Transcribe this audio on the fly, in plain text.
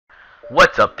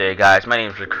What's up there, guys? My name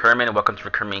is Rick Herman and welcome to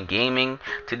Rick Herman Gaming.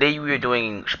 Today we are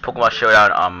doing Pokemon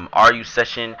Showdown RU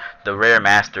session, the rare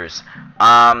Masters.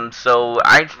 So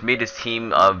I made this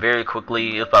team very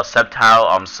quickly. It's about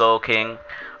Sceptile, Soul King,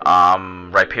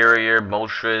 Rhyperior,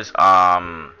 Moltres,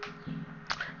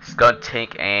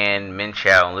 Skuntank, and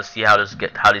Minchow. Let's see how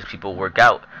these people work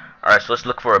out. Alright, so let's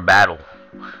look for a battle.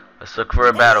 Let's look for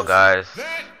a battle, guys.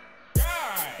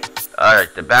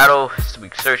 Alright, the battle, we're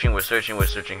searching.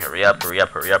 Hurry up. Hurry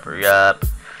up.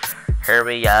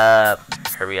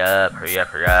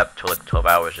 Till like 12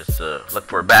 hours just to look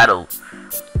for a battle.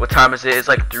 What time is it? It's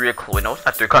like 3 o'clock. No, it's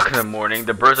not 3 o'clock in the morning.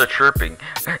 The birds are chirping.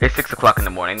 It's 6 o'clock in the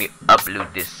morning. I need to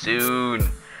upload this soon.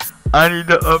 I need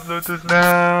to upload this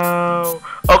now.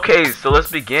 Okay, so let's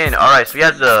begin. Alright, so we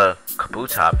have the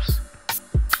Kabutops.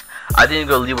 I didn't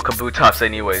go leave with Kabutops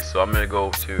anyway, so I'm gonna go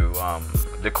to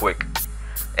the Quick.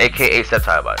 AKA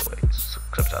Sceptile, by the way.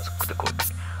 Sceptile's the Quick.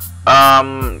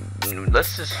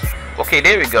 Let's just. Okay,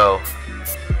 there we go.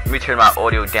 Let me turn my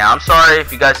audio down. I'm sorry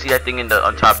if you guys see that thing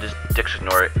on top. Just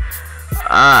ignore it.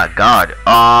 Ah, God.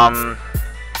 I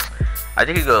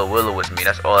think he's gonna Will-O-Wisp me.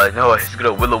 That's all I know. He's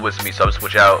gonna Will-O-Wisp me, so I'm gonna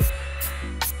switch out.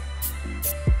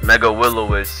 Mega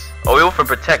Will-O-Wisp. Oh, we went for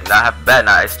Protect. Not half bad.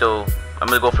 Nah, I'm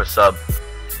gonna go for Sub.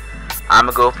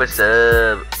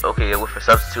 Okay, he went for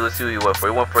Substitute. Let's see what he went for.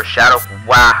 He went for Shadow.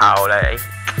 Wow,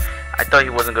 I thought he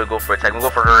wasn't gonna go for Attack. I'm gonna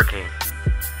go for Hurricane.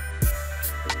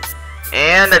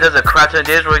 And that does a crap ton of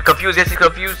damage. He's confused. Yes, he's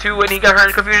confused too. And he got hurt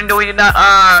in confusion. No, he did not.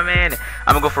 Ah, man.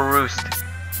 I'm gonna go for Roost.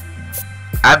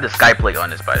 I have the Sky Plate on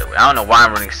this, by the way. I don't know why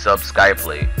I'm running Sub Sky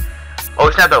Plate. Oh,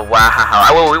 it's not the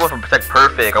wow. We went for Protect.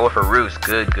 Perfect. I went for Roost.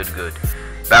 Good.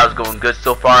 Battle's going good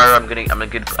so far. I'm in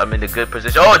a good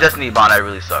position. Oh, Destiny Bond. I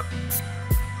really suck.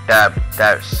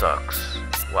 That sucks.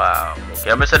 Wow. Okay,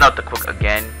 I'm gonna send out the Quick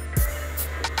again.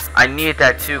 I needed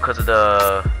that too because of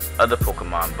the other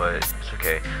Pokemon, but it's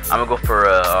okay. I'm gonna go for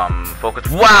Focus.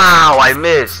 Wow, I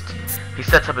missed. He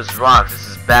sets up his rocks. This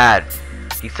is bad.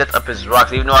 He sets up his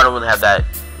rocks, even though I don't really have that.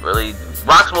 Really,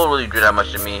 rocks won't really do that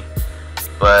much to me,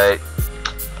 but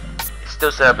he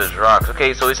still set up his rocks.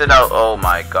 Okay, so he sent out. Oh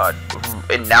my God.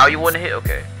 And now you want to hit?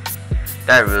 Okay.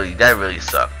 That really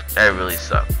sucked. That really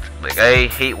sucked. Like, I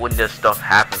hate when this stuff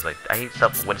happens. Like, I hate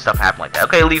when stuff happens like that.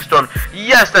 Okay, Leaf Storm.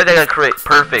 Yes, I got a crit.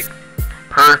 Perfect.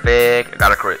 I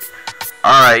got a crit.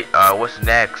 Alright, what's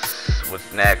next?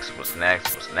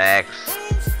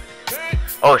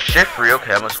 Oh, Shiftry.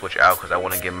 Okay, I'm gonna switch out because I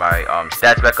want to get my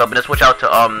stats back up. And then switch out to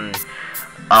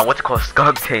what's it called?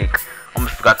 Skuntank.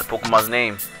 Almost forgot the Pokemon's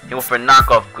name. He went for a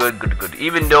knockoff. Good.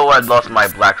 Even though I lost my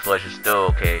Black Sludge, it's still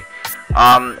okay.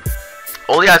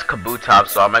 Only has Kabutops,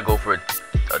 so I might go for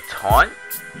a taunt.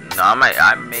 No,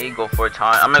 I may go for a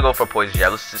taunt. I'm gonna go for Poison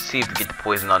Jab. Let's just see if we get the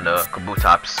poison on the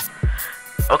Kabutops.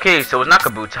 Okay, so it's not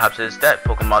Kabutops, it's that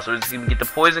Pokemon. So let's see if we get the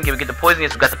poison. Can we get the poison?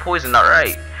 Yes, we got the poison.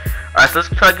 Alright, so let's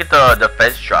try to get the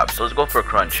defense drop. So let's go for a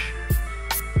Crunch.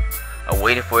 I'm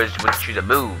waiting for it to choose a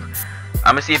move.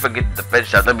 I'm gonna see if I get the defense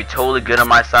drop. That'll be totally good on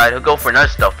my side. He'll go for another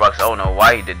Stealth Rocks. I don't know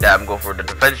why he did that. I'm going for the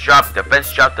defense drop.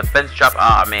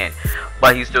 Ah, man.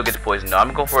 But he still gets poisoned though. I'm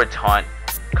gonna go for a taunt.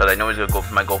 Because I know he's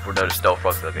gonna might go for another Stealth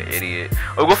Rocks like an idiot.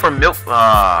 Or go for Milk.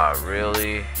 Ah,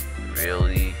 really?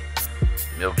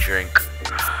 Milk Drink.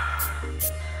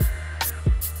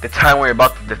 The time we're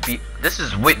about to defeat. This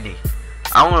is Whitney.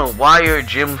 I don't know why you're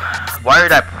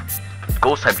that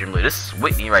Ghost type gym leader. This is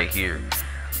Whitney right here.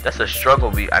 That's a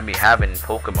struggle I be having in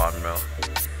Pokemon, bro.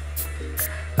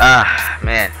 Ah,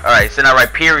 man. Alright, send out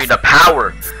Rhyperior, the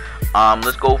power.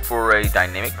 Let's go for a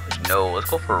Dynamic Punch. No, let's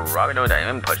go for a Rock. No,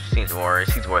 Dynamic Punch seems more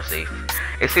safe.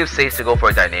 It seems safe to go for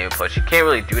a Dynamic Punch. You can't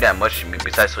really do that much to me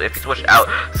besides if he switched out.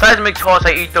 Seismic Toss,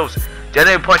 I eat those.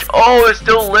 Dynamic Punch. Oh, it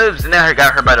still lives. And then I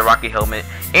got hurt by the Rocky Helmet.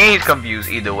 And he's confused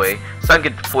either way. So I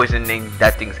can get the poisoning.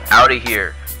 That thing's out of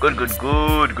here. Good. Let's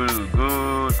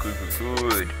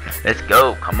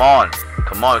go. Come on. We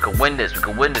can win this.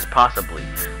 Possibly.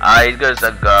 He's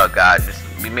gonna God.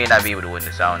 We may not be able to win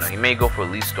this. I don't know. He may go for a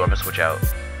Leaf Storm and switch out.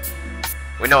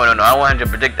 Wait, no. I wanted to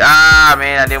predict. Ah,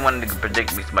 man. I didn't want to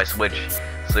predict my switch.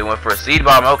 So he went for a Seed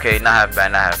Bomb. Okay, not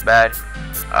half bad.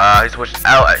 He switched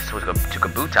out. I switched to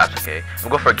Kabutops. Okay. I'm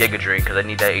going for a Giga Drain because I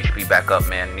need that HP back up,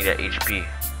 man. I need that HP.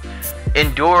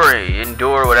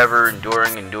 Endure, whatever.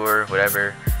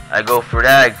 I go for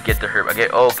that, I get the hurt.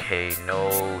 Okay,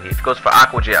 no. If he goes for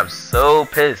Aqua Jet, I'm so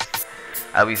pissed.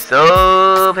 I'll be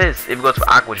so pissed if he goes for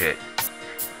Aqua Jet.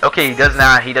 Okay, he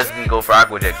doesn't go for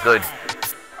Aqua Jet. Good.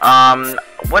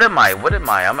 What am I?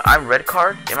 I'm red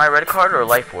card? Am I red card or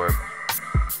Life Orb?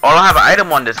 Oh, I don't have an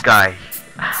item on this guy.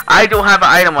 I don't have an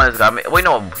item on this guy. Wait,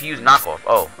 no, he used knockoff.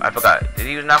 Oh, I forgot. Did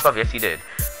he use knockoff? Yes, he did.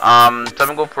 So I'm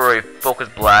gonna go for a focus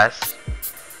blast.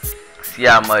 See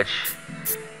how much.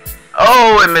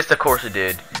 Oh, it missed. Of course it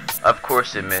did. Of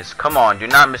course it missed. Come on, do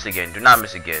not miss again. Do not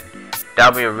miss again.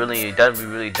 That'd be really dumb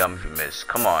if you miss.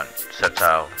 Come on,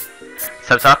 Septile.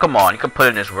 Septile, come on. You can put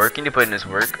in this work. You can put in this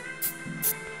work.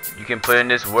 You can put in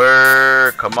this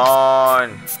work. Come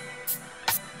on.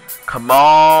 Come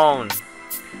on.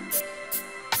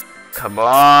 Come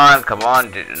on. Come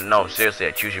on. No, seriously,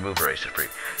 I choose your move already, Shift free.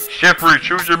 Shift free,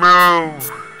 choose your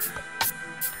move.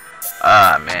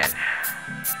 Ah, man.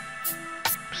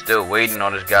 Still waiting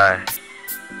on this guy.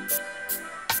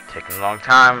 Taking a long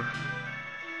time.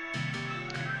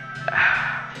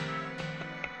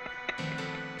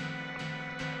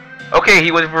 Okay,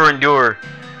 he went for Endure.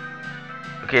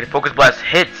 Okay, the Focus Blast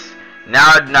hits.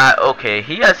 Now, not okay.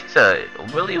 He's a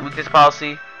really weakness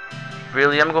policy.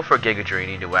 Really, I'm gonna go for a Giga Drain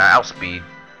either way. Outspeed.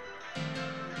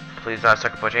 Please not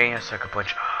Sucker Punch. Ain't a Sucker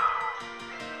Punch. Oh.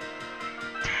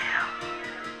 Damn.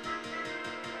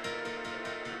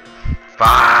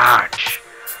 Fudge.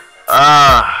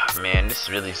 Ah, man, this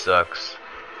really sucks.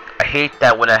 I hate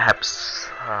that when that happens.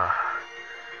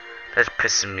 That's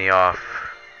pissing me off.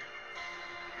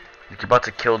 You're about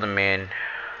to kill the man.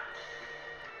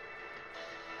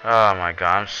 Oh my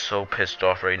god, I'm so pissed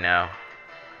off right now.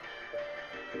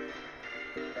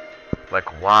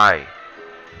 Like, why?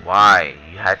 Why?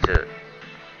 You had to...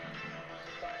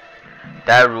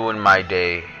 That ruined my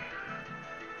day.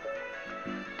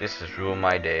 This has ruined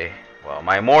my day. Well,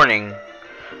 my morning.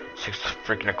 6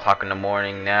 freaking o'clock in the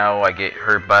morning. Now I get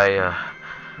hurt by a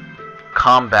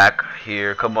comeback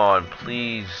here. Come on,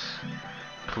 please.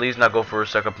 Please not go for a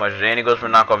Sucker Punch. And he goes for a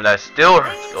knockoff, and that still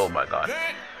hurts. Oh my god.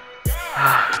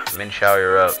 Min Shao,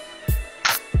 you're up.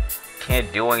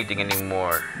 Can't do anything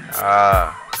anymore.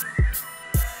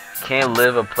 Can't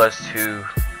live a +2.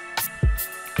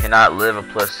 Cannot live a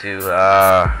 +2.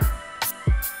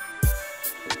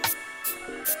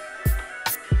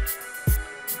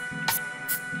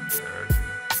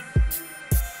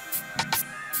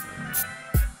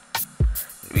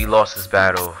 We lost this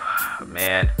battle,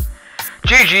 man.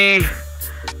 GG.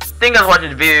 Thank you guys for watching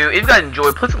the video. If you guys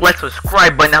enjoyed, please click the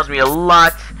subscribe button. That helps me a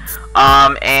lot.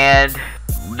 And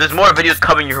there's more videos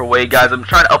coming your way, guys. I'm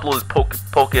trying to upload this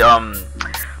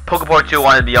Pokepart 2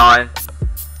 Wanted Beyond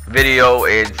video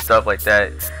and stuff like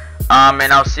that.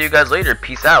 And I'll see you guys later.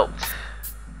 Peace out.